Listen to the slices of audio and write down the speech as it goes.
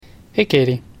Hey,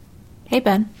 Katie. Hey,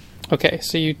 Ben. Okay,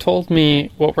 so you told me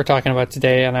what we're talking about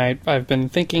today, and I've been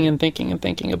thinking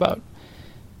about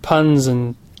puns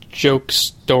and joke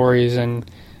stories, and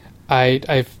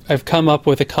I've come up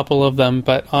with a couple of them,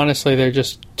 but honestly, they're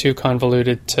just too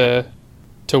convoluted to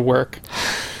work.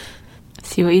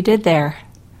 See what you did there.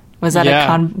 Was that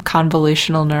a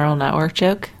convolutional neural network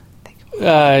joke?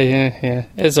 Yeah.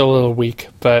 It's a little weak,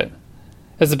 but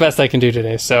it's the best I can do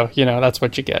today, so, that's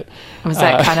what you get. Was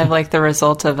that kind of like the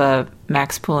result of a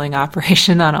max pooling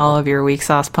operation on all of your weak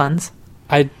sauce puns?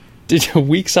 I did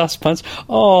weak sauce puns?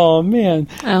 Oh, man.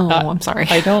 Oh, I'm sorry.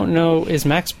 I don't know. Is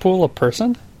Max Pool a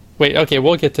person? Wait, okay,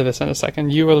 we'll get to this in a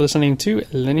second. You are listening to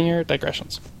Linear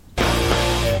Digressions.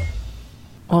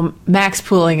 Well, max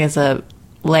pooling is a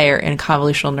layer in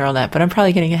convolutional neural net, but I'm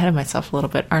probably getting ahead of myself a little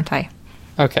bit, aren't I?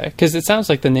 Okay, because it sounds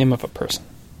like the name of a person.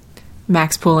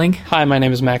 Max pooling? Hi, my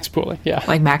name is Max Pooling, yeah.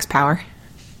 Like Max Power?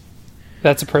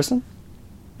 That's a person?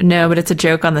 No, but it's a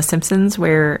joke on The Simpsons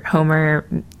where Homer,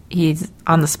 he's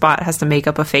on the spot, has to make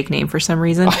up a fake name for some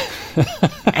reason.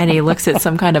 And he looks at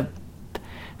some kind of,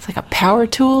 it's like a power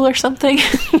tool or something.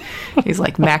 He's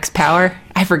like, Max Power?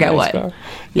 I forget Max what. Power.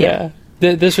 Yeah.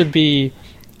 This would be,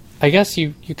 I guess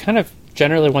you kind of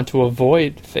generally want to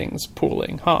avoid things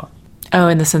pooling, huh? Oh,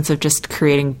 in the sense of just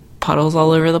creating puddles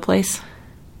all over the place?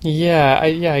 Yeah,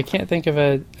 I can't think of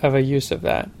a use of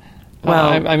that.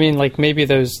 Well, I mean, like maybe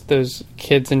those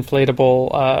kids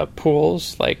inflatable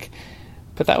pools,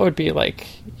 but that would be like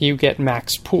you get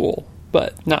max pool,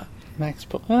 but not max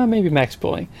pool. Maybe max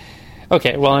pooling.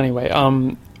 Okay, well anyway,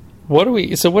 what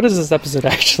is this episode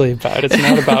actually about?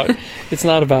 It's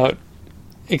not about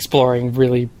exploring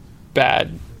really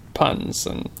bad puns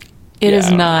and. It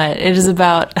is not. It is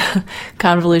about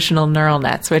convolutional neural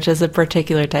nets, which is a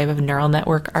particular type of neural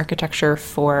network architecture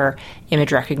for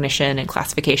image recognition and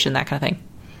classification, that kind of thing.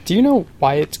 Do you know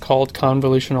why it's called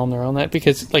convolutional neural net?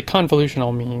 Because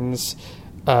convolutional means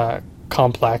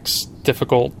complex,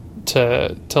 difficult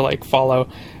to follow.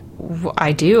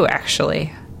 I do,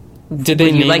 actually. Would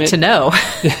you like to know?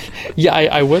 Yeah,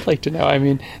 I would like to know. I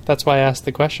mean, that's why I asked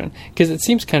the question. Because it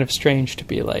seems kind of strange to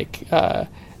be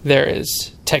there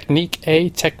is technique A,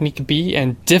 technique B,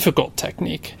 and difficult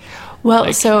technique. Well,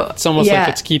 it's almost like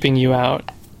it's keeping you out.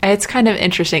 It's kind of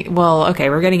interesting. Well,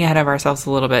 okay, we're getting ahead of ourselves a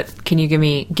little bit. Can you give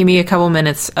me a couple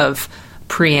minutes of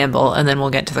preamble, and then we'll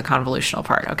get to the convolutional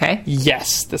part, okay?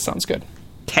 Yes, this sounds good.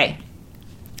 Okay.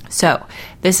 So,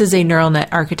 this is a neural net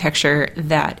architecture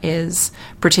that is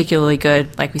particularly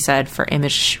good, like we said, for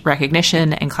image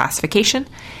recognition and classification.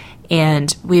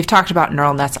 And we've talked about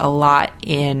neural nets a lot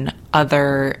in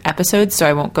other episodes, so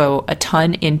I won't go a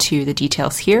ton into the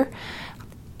details here.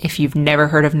 If you've never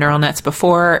heard of neural nets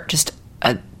before, just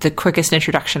the quickest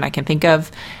introduction I can think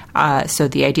of. So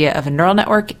the idea of a neural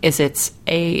network is it's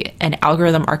an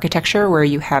algorithm architecture where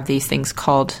you have these things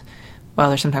called, well,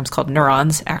 they're sometimes called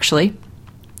neurons, actually.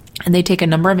 And they take a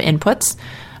number of inputs,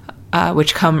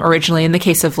 which come originally, in the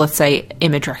case of, let's say,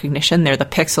 image recognition, they're the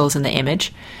pixels in the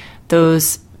image.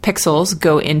 Those pixels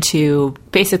go into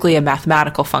basically a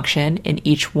mathematical function in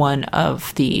each one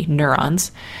of the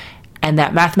neurons. And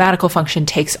that mathematical function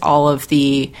takes all of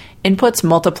the inputs,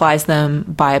 multiplies them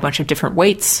by a bunch of different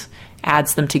weights,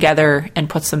 adds them together, and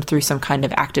puts them through some kind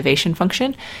of activation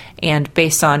function. And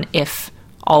based on if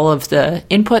all of the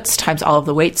inputs times all of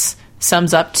the weights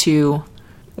sums up to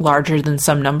larger than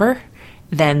some number,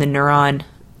 then the neuron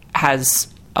has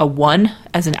a 1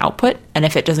 as an output, and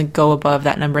if it doesn't go above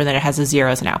that number, then it has a 0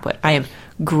 as an output. I am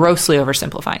grossly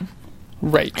oversimplifying.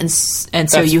 Right. And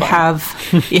so you have,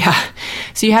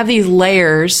 so you have these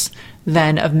layers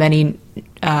then of many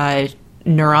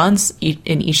neurons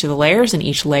in each of the layers, and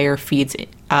each layer feeds the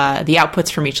outputs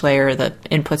from each layer, the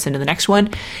inputs into the next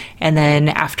one, and then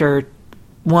after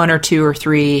 1 or 2 or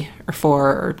 3 or 4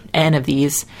 or n of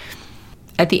these,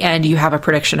 at the end you have a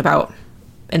prediction about,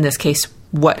 in this case,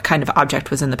 what kind of object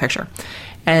was in the picture.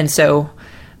 And so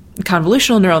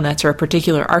convolutional neural nets are a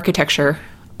particular architecture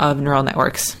of neural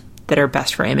networks that are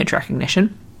best for image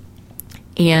recognition.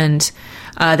 And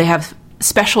they have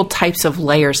special types of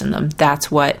layers in them.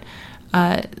 That's what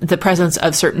the presence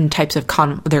of certain types of,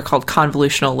 they're called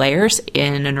convolutional layers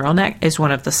in a neural net, is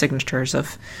one of the signatures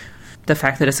of the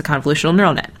fact that it's a convolutional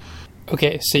neural net.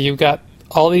 Okay, so you've got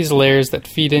all these layers that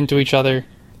feed into each other,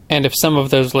 and if some of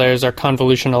those layers are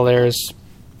convolutional layers,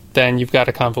 then you've got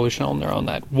a convolutional neural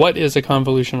net. What is a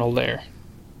convolutional layer?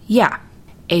 Yeah.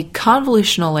 A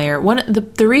convolutional layer,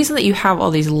 the reason that you have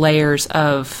all these layers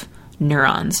of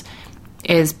neurons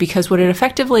is because what it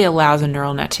effectively allows a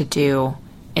neural net to do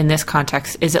in this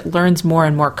context is it learns more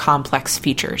and more complex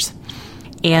features.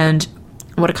 And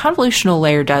what a convolutional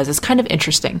layer does is kind of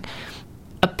interesting.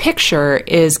 A picture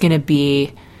is going to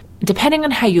be, depending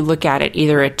on how you look at it,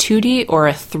 either a 2D or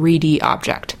a 3D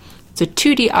object. It's a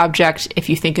 2D object if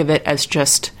you think of it as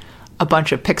just a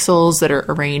bunch of pixels that are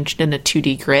arranged in a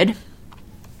 2D grid.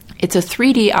 It's a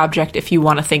 3D object if you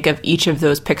want to think of each of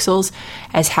those pixels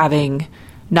as having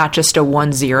not just a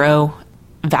 1, 0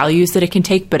 values that it can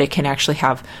take, but it can actually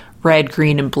have red,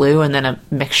 green, and blue, and then a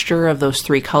mixture of those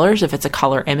three colors if it's a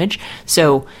color image.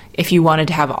 So if you wanted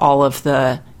to have all of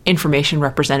the information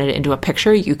represented into a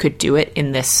picture, you could do it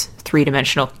in this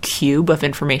three-dimensional cube of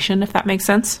information, if that makes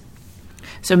sense.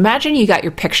 So imagine you got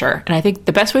your picture, and I think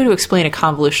the best way to explain a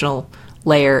convolutional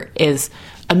layer is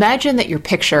imagine that your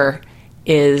picture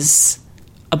is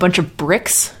a bunch of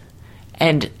bricks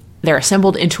and they're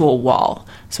assembled into a wall.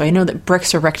 So I know that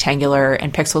bricks are rectangular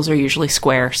and pixels are usually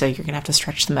square, so you're going to have to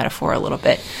stretch the metaphor a little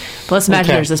bit. But let's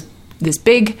imagine there's this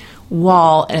big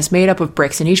wall and it's made up of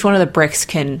bricks, and each one of the bricks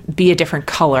can be a different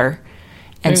color.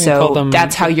 And so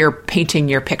that's how you're painting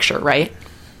your picture, right?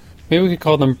 Maybe we could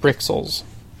call them brixels.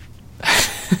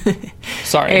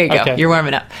 Sorry. There you go. Okay. You're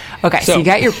warming up. Okay, so you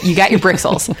got your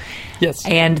brixels. Yes.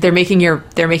 And they're making your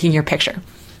picture.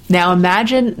 Now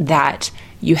imagine that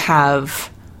you have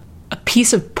a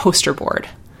piece of poster board.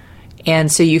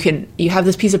 And so you have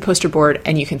this piece of poster board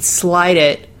and you can slide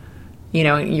it,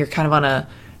 you're kind of on a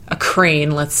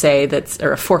crane, let's say,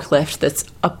 or a forklift that's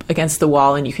up against the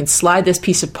wall, and you can slide this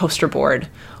piece of poster board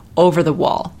over the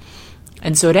wall.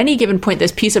 And so at any given point,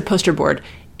 this piece of poster board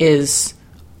is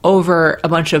over a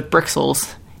bunch of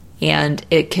brixels, and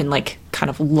it can kind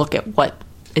of look at what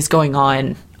is going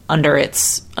on under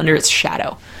its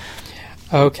shadow.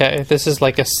 Okay, this is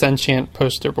like a sentient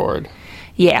poster board.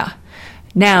 Yeah.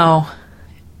 Now,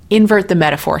 invert the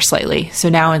metaphor slightly. So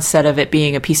now instead of it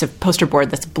being a piece of poster board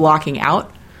that's blocking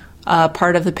out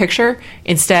part of the picture,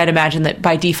 instead imagine that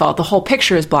by default the whole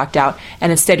picture is blocked out,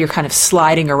 and instead you're kind of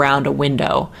sliding around a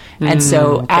window. And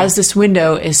so as this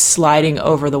window is sliding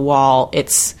over the wall,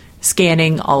 it's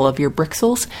scanning all of your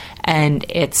brixels and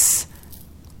it's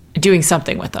doing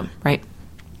something with them, right?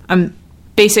 I'm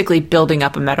basically building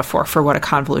up a metaphor for what a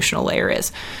convolutional layer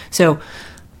is. So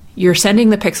you're sending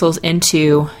the pixels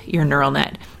into your neural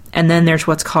net, and then there's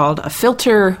what's called a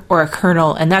filter or a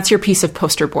kernel, and that's your piece of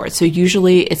poster board. So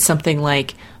usually it's something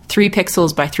like 3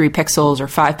 pixels by 3 pixels or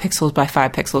 5 pixels by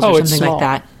 5 pixels or something like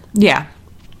that. Yeah.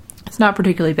 It's not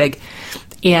particularly big.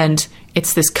 And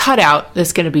it's this cutout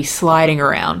that's going to be sliding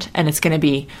around, and it's going to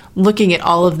be looking at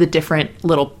all of the different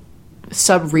little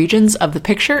sub-regions of the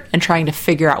picture and trying to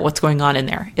figure out what's going on in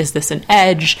there. Is this an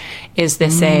edge? Is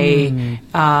this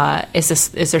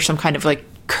is there some kind of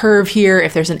curve here?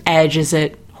 If there's an edge, is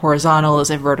it horizontal? Is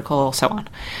it vertical? So on.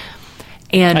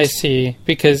 And I see,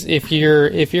 because if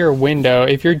you're a window,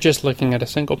 if you're just looking at a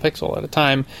single pixel at a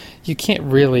time, you can't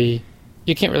really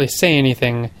say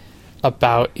anything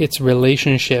about its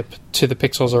relationship to the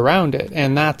pixels around it,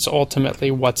 and that's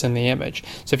ultimately what's in the image.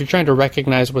 So if you're trying to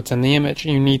recognize what's in the image,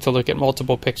 you need to look at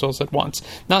multiple pixels at once.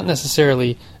 Not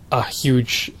necessarily a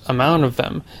huge amount of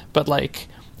them, but like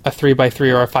a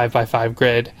 3x3 or a 5x5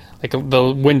 grid, like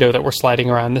the window that we're sliding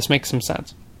around. This makes some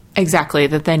sense. Exactly,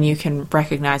 that then you can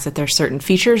recognize that there's certain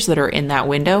features that are in that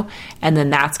window, and then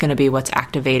that's going to be what's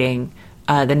activating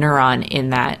the neuron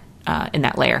in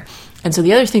that layer. And so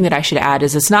the other thing that I should add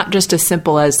is it's not just as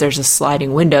simple as there's a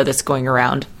sliding window that's going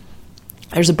around.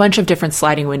 There's a bunch of different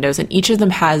sliding windows, and each of them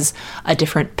has a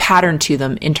different pattern to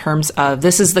them in terms of,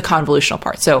 this is the convolutional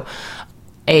part. So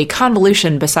a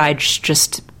convolution, besides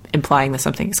just implying that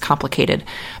something is complicated,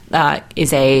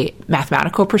 is a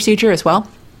mathematical procedure as well.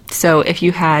 So if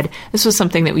you had, this was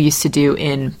something that we used to do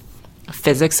in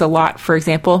physics a lot, for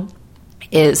example,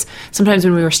 is sometimes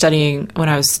when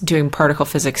I was doing particle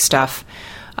physics stuff,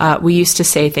 we used to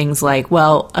say things like,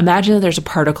 well, imagine that there's a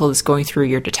particle that's going through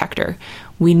your detector.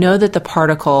 We know that the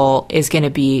particle is going to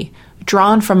be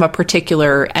drawn from a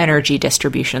particular energy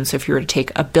distribution. So if you were to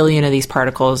take 1 billion of these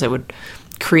particles, it would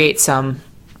create some,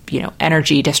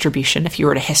 energy distribution if you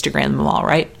were to histogram them all,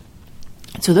 right?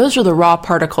 So those are the raw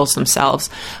particles themselves.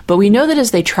 But we know that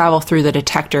as they travel through the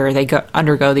detector, they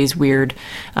undergo these weird,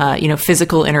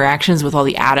 physical interactions with all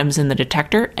the atoms in the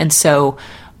detector. And so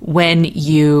when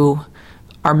you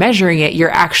are measuring it, you're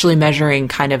actually measuring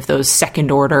kind of those second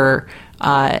order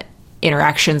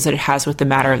interactions that it has with the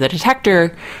matter of the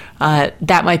detector.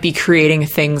 That might be creating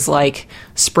things like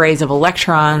sprays of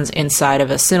electrons inside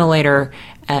of a scintillator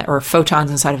or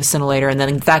photons inside of a scintillator, and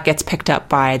then that gets picked up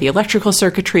by the electrical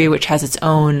circuitry, which has its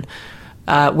own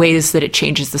ways that it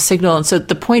changes the signal. And so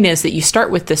the point is that you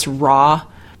start with this raw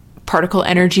particle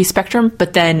energy spectrum,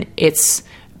 but then it's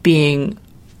being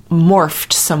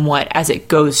morphed somewhat as it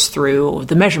goes through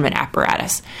the measurement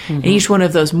apparatus. And each one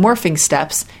of those morphing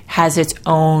steps has its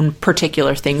own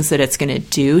particular things that it's going to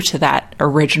do to that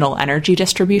original energy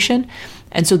distribution.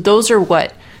 And so those are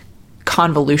what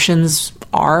convolutions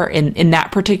are in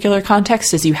that particular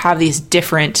context, is you have these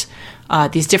different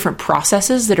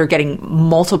processes that are getting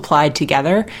multiplied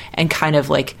together and kind of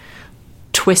like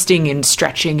twisting and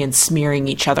stretching and smearing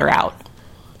each other out.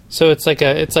 So it's like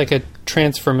a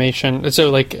transformation. So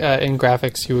like in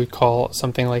graphics, you would call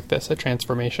something like this a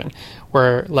transformation,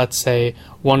 where let's say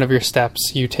one of your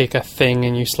steps, you take a thing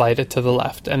and you slide it to the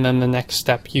left, and then the next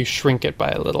step you shrink it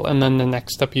by a little, and then the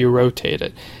next step you rotate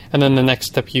it, and then the next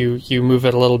step you move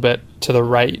it a little bit to the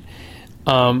right.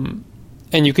 And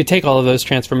you could take all of those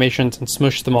transformations and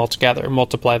smush them all together,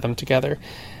 multiply them together,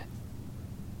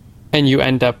 and you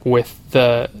end up with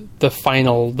the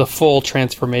full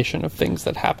transformation of things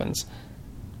that happens.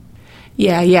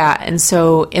 Yeah. And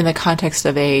so in the context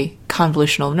of a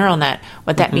convolutional neural net,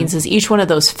 what that means is each one of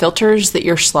those filters that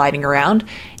you're sliding around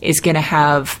is going to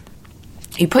have,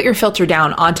 you put your filter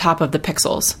down on top of the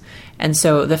pixels. And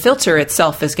so the filter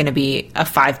itself is going to be a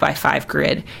 5x5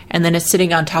 grid, and then it's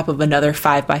sitting on top of another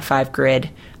 5x5 grid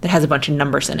that has a bunch of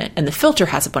numbers in it, and the filter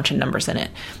has a bunch of numbers in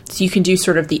it. So you can do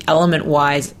sort of the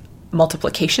element-wise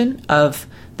multiplication of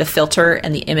the filter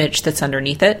and the image that's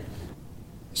underneath it.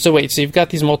 So wait, so you've got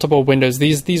these multiple windows.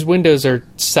 These windows are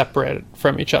separate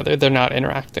from each other. They're not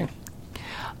interacting.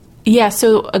 Yeah,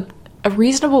 so a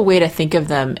reasonable way to think of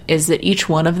them is that each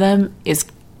one of them is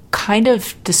kind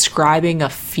of describing a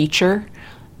feature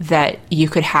that you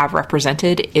could have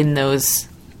represented in those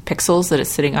pixels that it's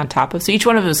sitting on top of. So each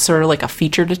one of them is sort of like a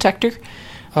feature detector.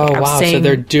 Oh, wow. So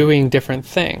they're doing different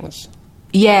things.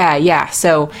 Yeah.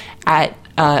 So at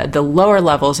the lower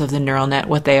levels of the neural net,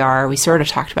 what they are, we sort of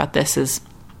talked about this, is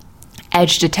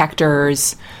edge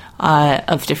detectors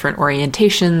of different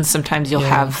orientations. Sometimes you'll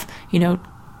have,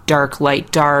 dark,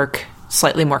 light, dark,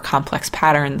 slightly more complex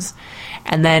patterns.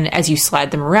 And then as you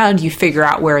slide them around, you figure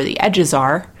out where the edges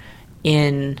are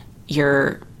in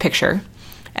your picture.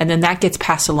 And then that gets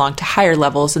passed along to higher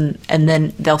levels, and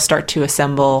then they'll start to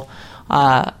assemble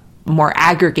more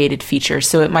aggregated features.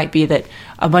 So it might be that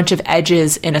a bunch of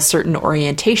edges in a certain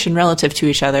orientation relative to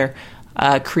each other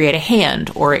create a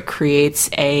hand, or it creates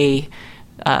a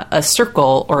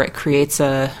circle, or it creates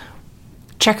a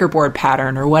checkerboard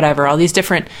pattern, or whatever. All these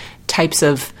different types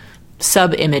of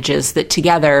sub-images that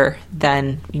together,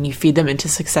 then when you feed them into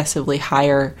successively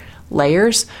higher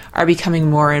layers, are becoming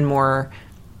more and more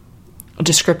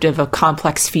descriptive of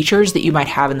complex features that you might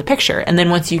have in the picture. And then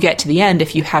once you get to the end,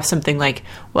 if you have something like,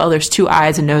 well, there's 2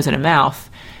 eyes, a nose, and a mouth,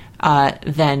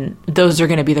 then those are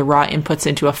going to be the raw inputs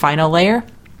into a final layer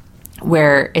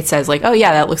where it says like, oh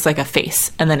yeah, that looks like a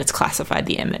face, and then it's classified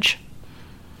the image.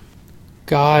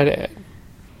 Got it.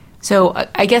 So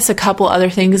I guess a couple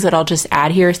other things that I'll just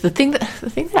add here is the thing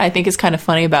that I think is kind of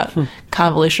funny about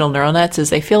convolutional neural nets is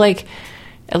they feel like,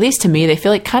 at least to me, they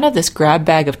feel like kind of this grab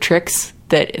bag of tricks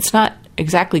that it's not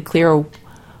exactly clear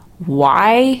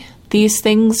why these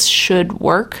things should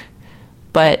work,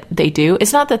 but they do.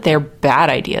 It's not that they're bad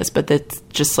ideas, but that's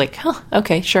just like,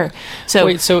 okay, sure. So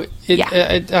wait,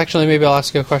 actually, maybe I'll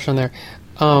ask you a question there.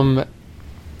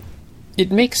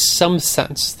 It makes some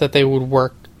sense that they would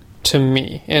work to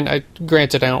me, and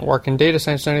granted I don't work in data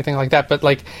science or anything like that, but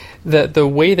like the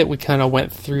way that we kind of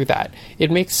went through that, it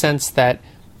makes sense that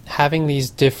having these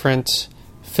different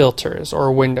filters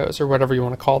or windows or whatever you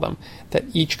want to call them, that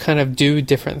each kind of do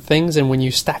different things, and when you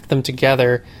stack them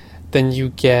together, then you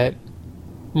get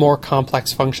more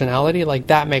complex functionality. Like,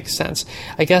 that makes sense.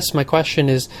 I guess my question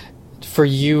is, for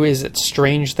you, is it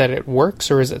strange that it works,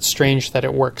 or is it strange that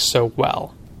it works so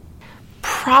well?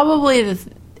 Probably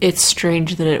it's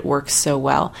strange that it works so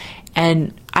well.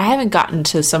 And I haven't gotten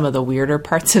to some of the weirder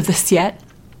parts of this yet.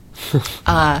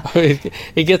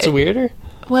 It gets weirder?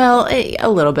 Well, a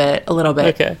little bit.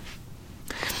 Okay.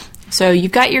 So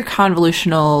you've got your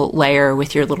convolutional layer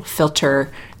with your little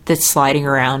filter that's sliding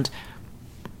around.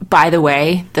 By the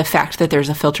way, the fact that there's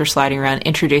a filter sliding around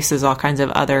introduces all kinds of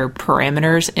other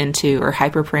parameters or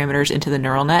hyperparameters into the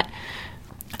neural net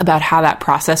about how that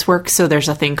process works. So there's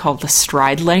a thing called the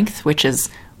stride length, which is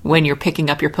when you're picking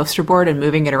up your poster board and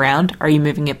moving it around. Are you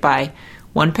moving it by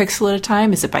 1 pixel at a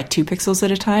time? Is it by 2 pixels at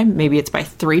a time? Maybe it's by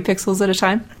 3 pixels at a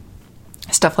time.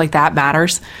 Stuff like that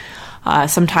matters.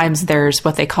 Sometimes there's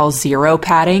what they call zero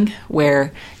padding,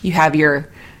 where you have your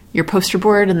poster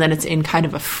board and then it's in kind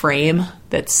of a frame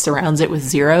that surrounds it with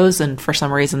zeros, and for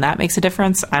some reason that makes a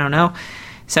difference. I don't know.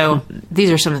 So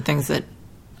these are some of the things that,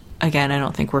 again, I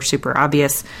don't think were super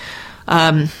obvious.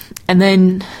 And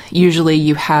then usually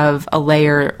you have a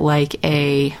layer like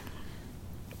a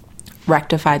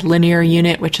rectified linear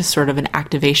unit, which is sort of an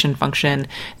activation function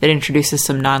that introduces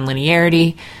some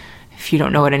nonlinearity. If you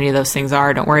don't know what any of those things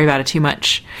are, don't worry about it too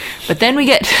much. But then we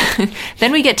get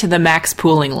to the max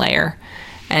pooling layer.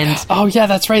 And oh yeah,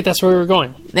 that's right. That's where we were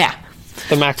going. yeah.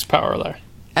 The max power layer.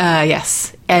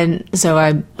 Yes. And so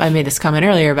I made this comment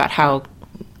earlier about how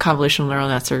convolutional neural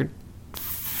nets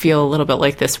feel a little bit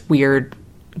like this weird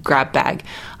grab bag.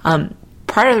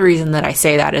 Part of the reason that I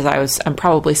say that is I'm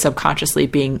probably subconsciously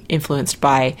being influenced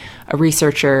by a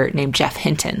researcher named Geoff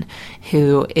Hinton,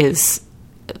 who is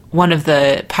one of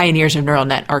the pioneers of neural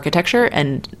net architecture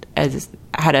and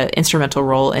had an instrumental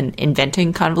role in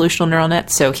inventing convolutional neural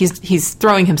nets. So he's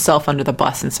throwing himself under the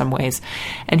bus in some ways.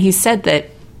 And he said that,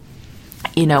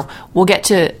 we'll get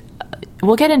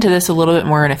into this a little bit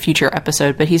more in a future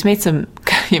episode, but he's made some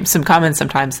comments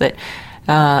sometimes that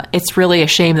it's really a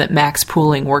shame that max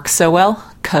pooling works so well,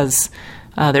 because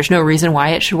there's no reason why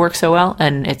it should work so well,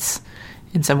 and it's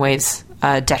in some ways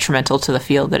detrimental to the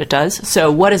field that it does.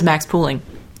 So what is max pooling?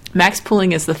 Max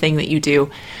pooling is the thing that you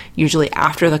do usually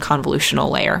after the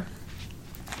convolutional layer.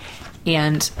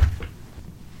 And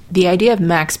the idea of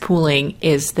max pooling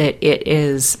is that it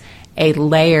is a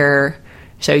layer.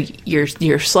 So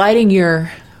you're sliding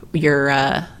your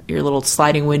little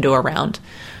sliding window around.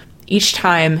 Each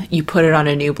time you put it on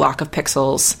a new block of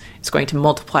pixels, it's going to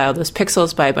multiply all those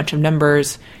pixels by a bunch of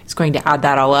numbers. It's going to add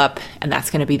that all up, and that's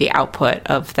going to be the output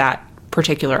of that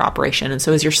particular operation. And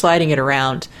so as you're sliding it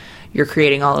around, you're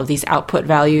creating all of these output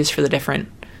values for the different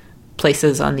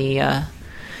places on the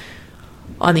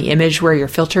image where your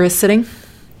filter is sitting.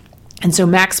 And so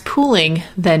max pooling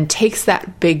then takes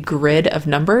that big grid of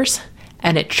numbers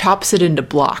and it chops it into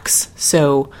blocks.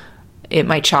 So it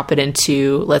might chop it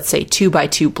into, let's say,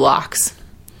 2x2 blocks.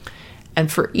 And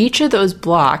for each of those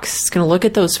blocks, it's going to look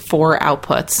at those 4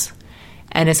 outputs,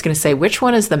 and it's going to say which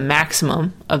one is the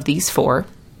maximum of these 4.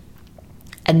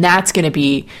 And that's going to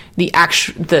be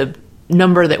the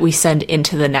number that we send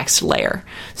into the next layer.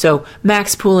 So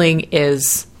max pooling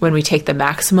is when we take the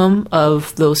maximum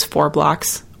of those 4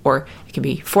 blocks, or it can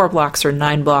be 4 blocks or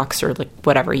 9 blocks or like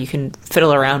whatever. You can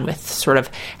fiddle around with sort of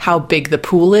how big the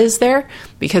pool is there,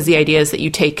 because the idea is that you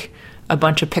take a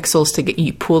bunch of pixels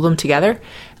you pool them together,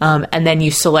 and then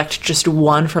you select just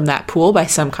one from that pool by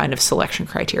some kind of selection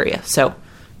criteria. So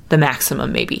the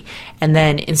maximum maybe. And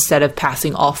then instead of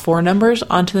passing all 4 numbers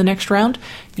onto the next round,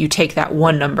 you take that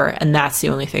one number, and that's the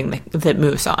only thing that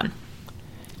moves on.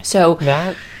 So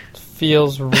that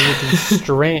feels really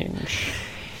strange.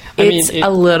 It's a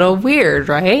little weird,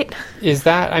 right? Is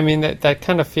that, that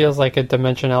kind of feels like a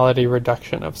dimensionality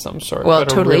reduction of some sort. Well, it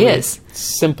totally really is.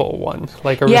 Simple one,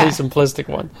 like a really simplistic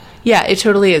one. Yeah, it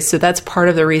totally is. So that's part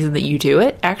of the reason that you do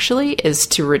it, actually, is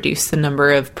to reduce the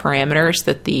number of parameters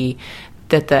that the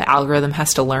algorithm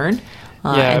has to learn,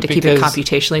 and to keep it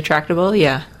computationally tractable.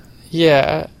 Yeah.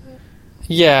 Yeah.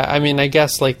 Yeah, I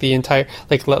guess like the entire,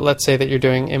 like let's say that you're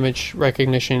doing image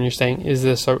recognition and you're saying, is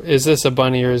this a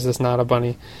bunny or is this not a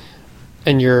bunny?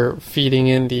 And you're feeding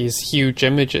in these huge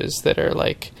images that are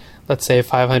like, let's say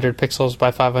 500 pixels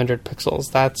by 500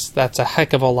 pixels. That's a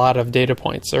heck of a lot of data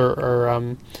points,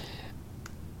 and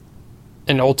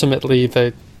ultimately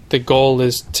the goal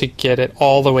is to get it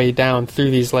all the way down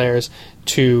through these layers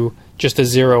to just a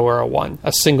 0 or a 1,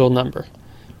 a single number.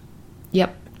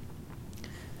 Yep.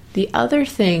 The other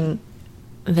thing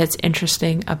that's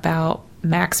interesting about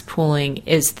max pooling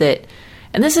is that,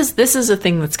 and this is a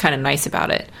thing that's kind of nice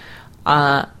about it,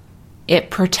 it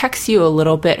protects you a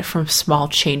little bit from small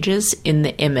changes in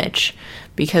the image.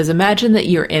 Because imagine that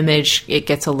your image, it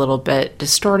gets a little bit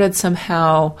distorted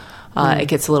somehow, it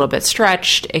gets a little bit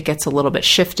stretched, it gets a little bit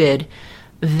shifted.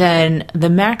 Then the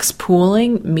max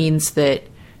pooling means that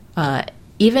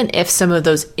even if some of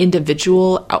those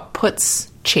individual outputs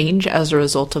change as a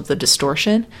result of the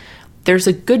distortion, there's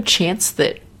a good chance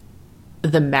that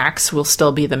the max will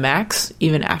still be the max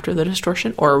even after the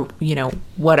distortion, or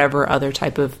whatever other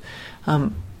type of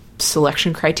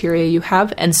selection criteria you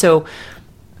have. And so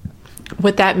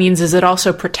what that means is it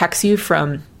also protects you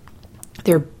from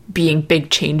there being big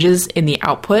changes in the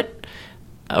output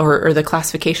or the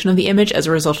classification of the image as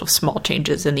a result of small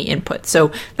changes in the input.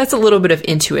 So that's a little bit of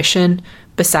intuition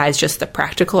besides just the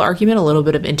practical argument, a little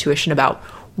bit of intuition about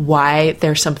why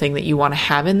there's something that you want to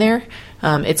have in there.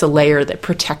 It's a layer that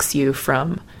protects you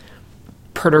from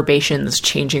perturbations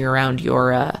changing around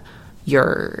the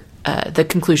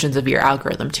conclusions of your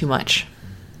algorithm too much.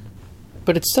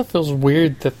 But it still feels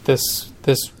weird that this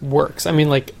works.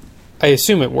 I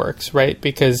assume it works, right?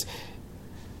 Because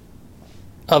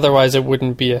Otherwise, it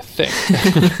wouldn't be a thing.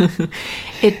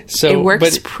 It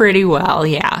works pretty well,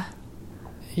 yeah.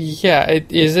 Yeah,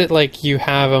 is it like you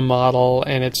have a model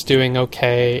and it's doing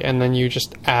okay, and then you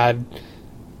just add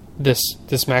this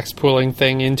max pooling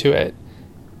thing into it,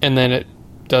 and then it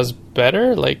does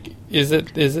better? Like, is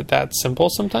it that simple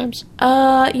sometimes?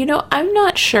 I'm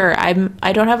not sure. I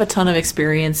don't have a ton of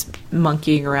experience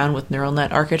monkeying around with neural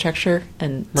net architecture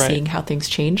and seeing how things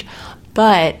change,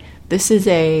 but this is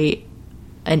an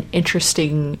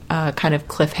interesting kind of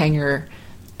cliffhanger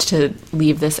to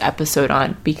leave this episode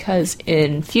on, because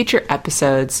in future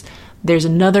episodes there's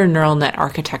another neural net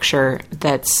architecture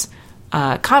that's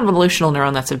convolutional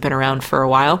neural nets have been around for a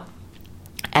while,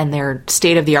 and they're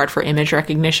state-of-the-art for image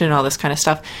recognition, all this kind of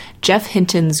stuff. Jeff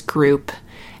Hinton's group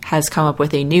has come up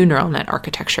with a new neural net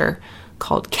architecture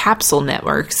called capsule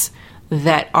networks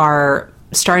that are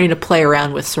starting to play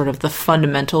around with sort of the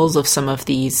fundamentals of some of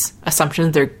these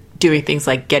assumptions. They're doing things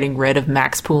like getting rid of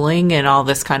max pooling and all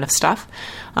this kind of stuff.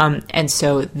 And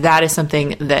so that is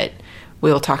something that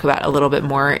we'll talk about a little bit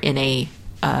more in a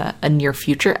near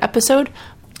future episode.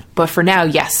 But for now,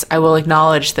 yes, I will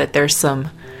acknowledge that there's some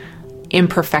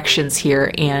imperfections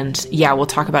here, and yeah, we'll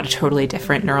talk about a totally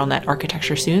different neural net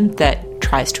architecture soon that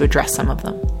tries to address some of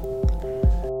them.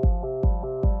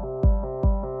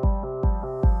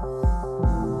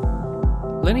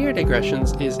 Linear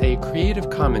Digressions is a Creative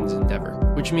Commons endeavor,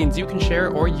 which means you can share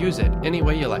or use it any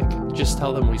way you like. Just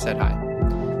tell them we said hi.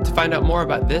 To find out more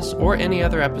about this or any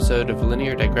other episode of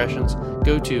Linear Digressions,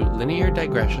 go to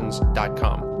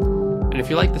lineardigressions.com. And if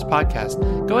you like this podcast,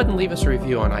 go ahead and leave us a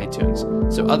review on iTunes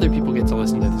so other people get to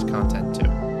listen to this content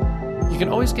too. You can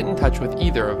always get in touch with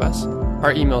either of us.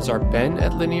 Our emails are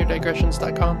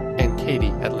ben@lineardigressions.com and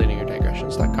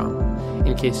katie@lineardigressions.com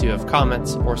in case you have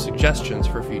comments or suggestions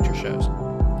for future shows.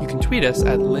 You can tweet us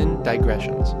at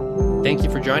lindigressions. Thank you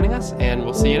for joining us, and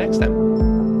we'll see you next time.